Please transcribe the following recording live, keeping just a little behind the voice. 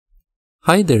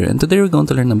Hi there, and today we're going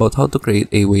to learn about how to create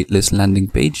a waitlist landing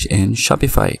page in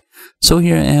Shopify. So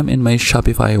here I am in my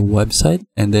Shopify website,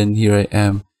 and then here I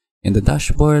am in the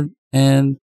dashboard.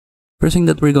 And first thing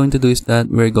that we're going to do is that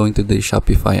we're going to the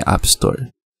Shopify App Store.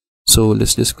 So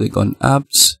let's just click on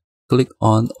Apps, click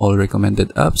on All Recommended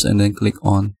Apps, and then click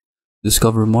on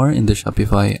Discover More in the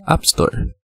Shopify App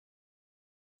Store.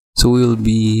 So we'll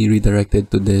be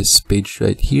redirected to this page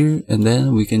right here, and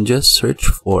then we can just search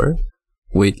for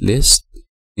waitlist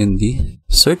in the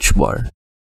search bar.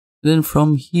 Then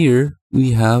from here,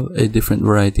 we have a different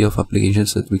variety of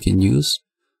applications that we can use,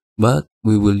 but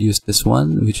we will use this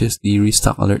one, which is the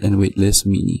Restock Alert and Waitlist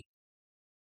Mini.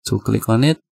 So click on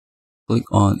it, click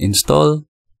on Install,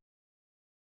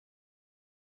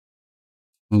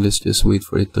 and let's just wait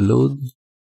for it to load.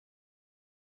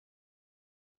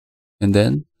 And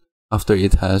then after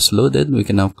it has loaded, we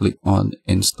can now click on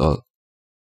Install.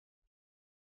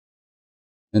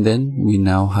 And then we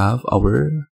now have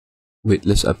our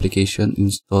waitlist application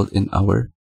installed in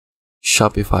our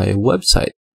Shopify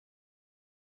website.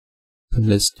 So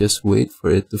let's just wait for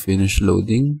it to finish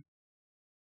loading.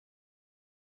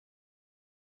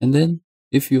 And then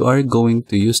if you are going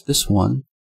to use this one,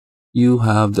 you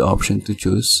have the option to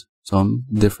choose some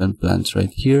different plans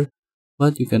right here,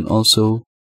 but you can also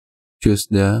choose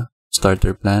the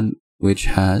starter plan, which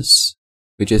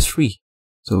is free.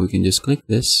 So we can just click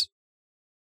this.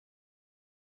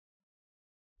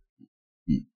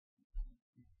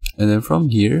 And then from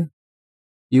here,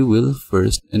 you will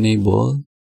first enable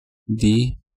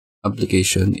the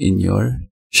application in your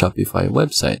Shopify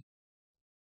website.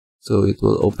 So it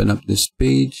will open up this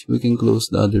page. We can close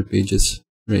the other pages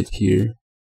right here.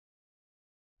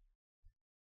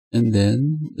 And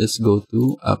then let's go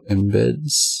to App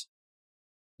Embeds.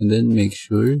 And then make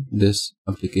sure this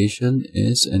application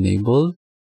is enabled.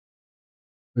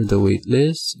 For the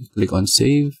waitlist, click on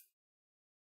Save.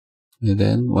 And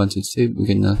then once it's saved, we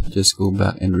can just go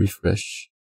back and refresh.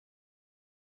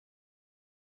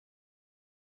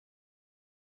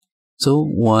 So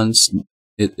once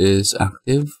it is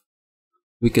active,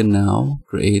 we can now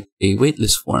create a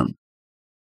waitlist form.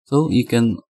 So you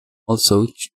can also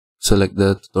select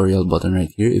the tutorial button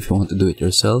right here if you want to do it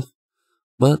yourself.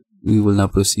 But we will now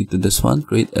proceed to this one,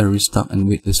 create a restock and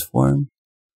waitlist form.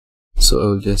 So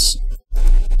I'll just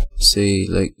say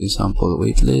like example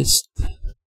waitlist.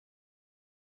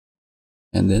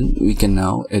 And then we can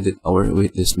now edit our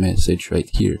waitlist message right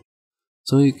here.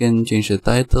 So you can change the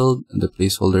title, the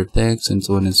placeholder text, and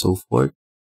so on and so forth.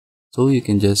 So you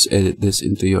can just edit this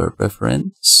into your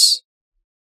preference.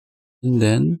 And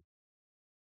then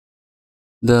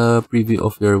the preview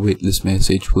of your waitlist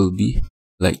message will be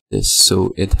like this.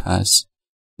 So it has,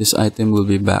 this item will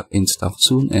be back in stock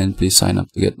soon and please sign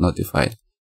up to get notified.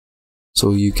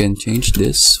 So you can change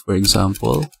this, for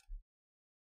example,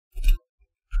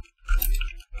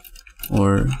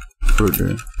 or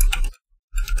further.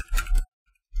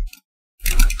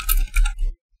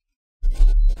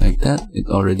 Like that, it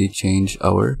already changed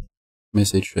our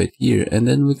message right here. And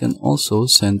then we can also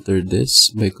center this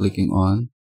by clicking on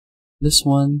this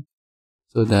one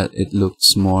so that it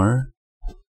looks more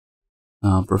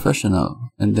professional.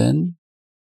 And then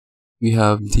we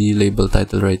have the label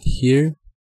title right here.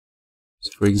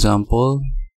 So for example,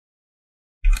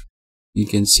 you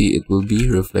can see it will be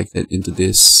reflected into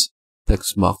this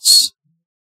text box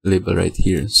label right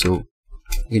here. So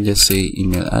you can just say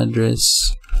email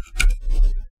address,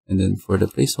 and then for the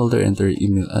placeholder, enter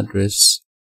email address.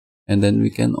 And then we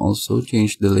can also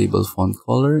change the label font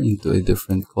color into a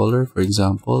different color, for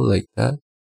example, like that.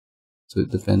 So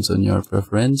it depends on your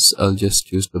preference. I'll just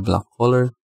choose the black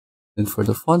color. Then for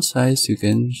the font size, you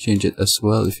can change it as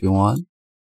well if you want.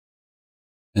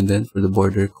 And then for the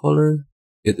border color,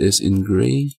 it is in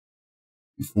gray.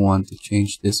 If you want to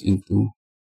change this into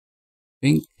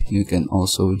pink, you can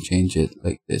also change it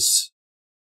like this.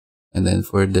 And then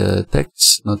for the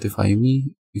text, notify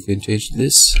me, you can change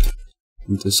this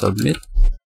into submit.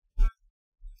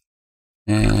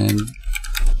 And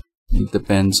it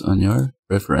depends on your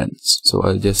preference. So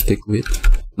I'll just stick with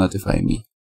notify me.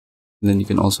 And then you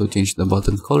can also change the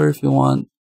button color if you want.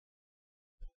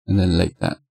 And then like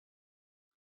that.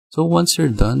 So once you're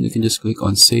done, you can just click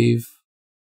on save.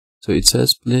 So it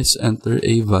says, please enter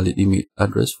a valid email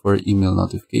address for email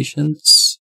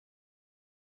notifications.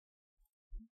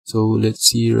 So let's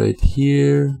see right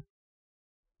here.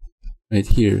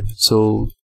 So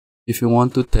if you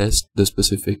want to test the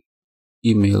specific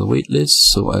email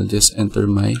waitlist, so I'll just enter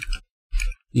my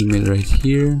email right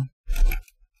here.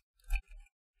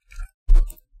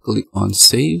 Click on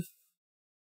save.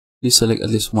 Please select at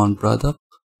least one product.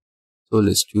 So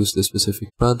let's choose the specific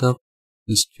product.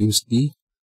 Let's choose the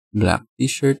black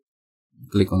t-shirt,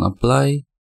 click on apply,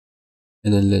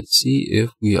 and then let's see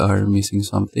if we are missing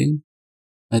something.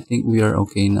 I think we are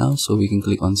okay now, so we can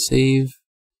click on save,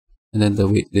 and then the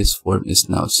waitlist form is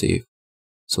now saved.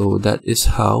 So that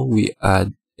is how we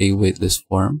add a waitlist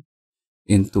form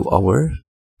into our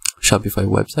Shopify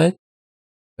website.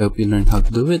 I hope you learned how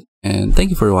to do it, and thank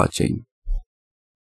you for watching.